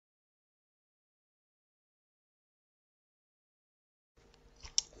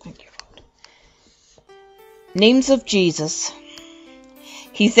Names of Jesus.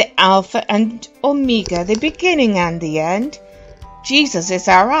 He's the Alpha and Omega, the beginning and the end. Jesus is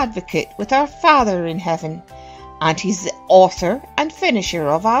our advocate with our Father in heaven, and he's the author and finisher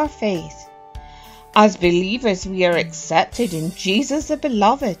of our faith. As believers, we are accepted in Jesus the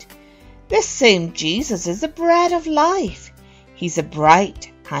Beloved. This same Jesus is the bread of life. He's a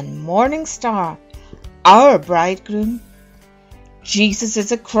bright and morning star, our bridegroom. Jesus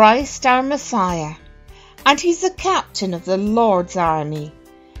is a Christ, our Messiah, and he's the captain of the Lord's army.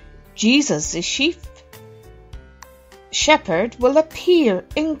 Jesus, the chief shepherd, will appear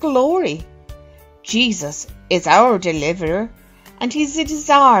in glory. Jesus is our deliverer, and he's the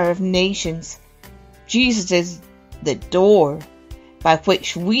desire of nations. Jesus is the door by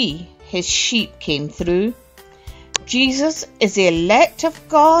which we, his sheep, came through. Jesus is the elect of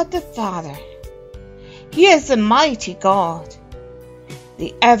God the Father. He is the mighty God,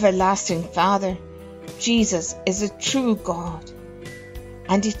 the everlasting Father. Jesus is a true God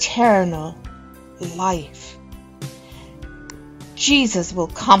and eternal life. Jesus will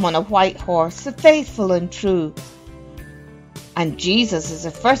come on a white horse, the faithful and true. And Jesus is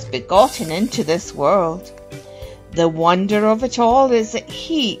the first begotten into this world. The wonder of it all is that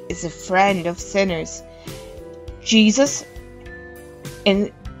he is a friend of sinners. Jesus,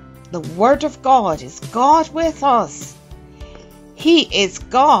 in the Word of God, is God with us. He is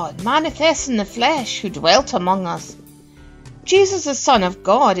God, manifest in the flesh, who dwelt among us. Jesus, the Son of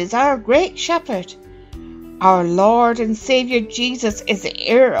God, is our great shepherd. Our Lord and Saviour Jesus is the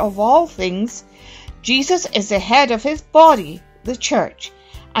heir of all things. Jesus is the head of his body, the church,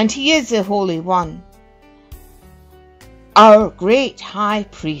 and he is the Holy One, our great high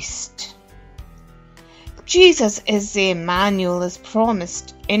priest. Jesus is the Emmanuel as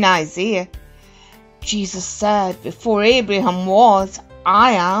promised in Isaiah. Jesus said, before Abraham was,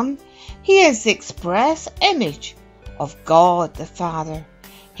 I am. He is the express image of God the Father.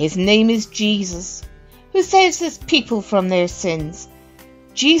 His name is Jesus, who saves his people from their sins.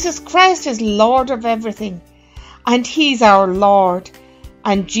 Jesus Christ is Lord of everything, and he's our Lord,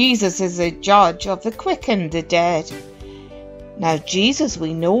 and Jesus is the judge of the quick and the dead. Now Jesus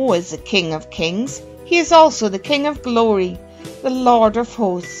we know is the King of kings. He is also the King of glory, the Lord of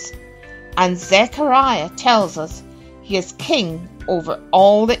hosts. And Zechariah tells us he is king over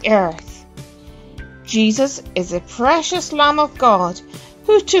all the earth. Jesus is the precious Lamb of God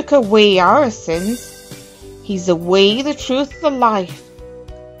who took away our sins. He's the way, the truth, the life,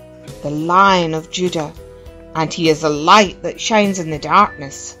 the Lion of Judah, and he is a light that shines in the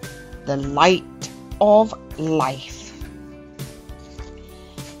darkness, the light of life.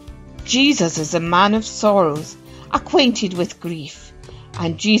 Jesus is a man of sorrows, acquainted with grief.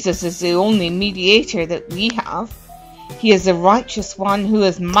 And Jesus is the only mediator that we have. He is the righteous one who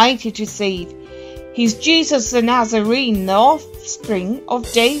is mighty to save. He's Jesus the Nazarene, the offspring of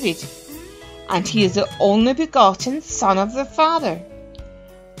David. And he is the only begotten Son of the Father.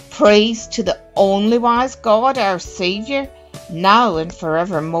 Praise to the only wise God, our Saviour, now and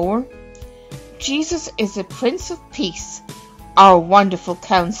forevermore. Jesus is the Prince of Peace, our wonderful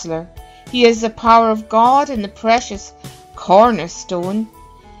Counselor. He is the power of God and the precious cornerstone.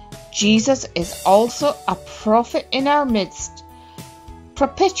 Jesus is also a prophet in our midst,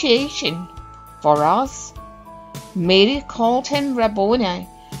 propitiation for us. Mary called him Rabboni,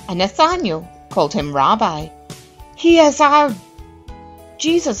 and Nathanael called him Rabbi. He is our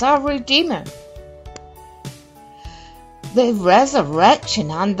Jesus, our Redeemer, the resurrection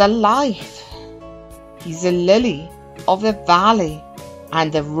and the life. He's the lily of the valley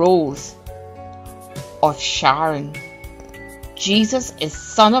and the rose of Sharon. Jesus is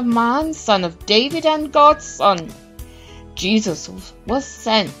Son of Man, Son of David, and God's Son. Jesus was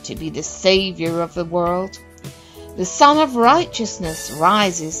sent to be the Saviour of the world. The Son of Righteousness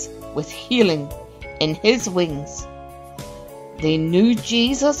rises with healing in his wings. They knew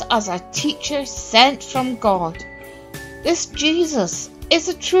Jesus as a teacher sent from God. This Jesus is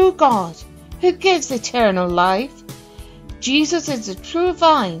a true God who gives eternal life. Jesus is the true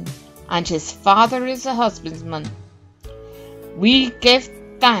vine, and his Father is the husbandman. We give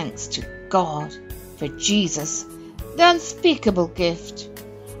thanks to God for Jesus, the unspeakable gift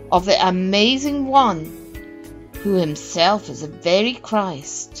of the amazing one who himself is the very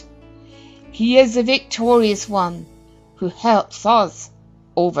Christ. He is the victorious one who helps us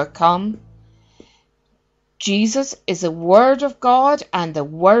overcome. Jesus is the Word of God and the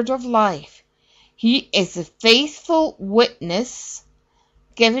Word of life. He is the faithful witness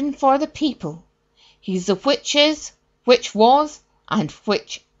given for the people. He's the which is, which was, and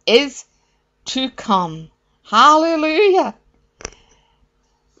which is to come. Hallelujah!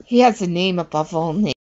 He has a name above all names.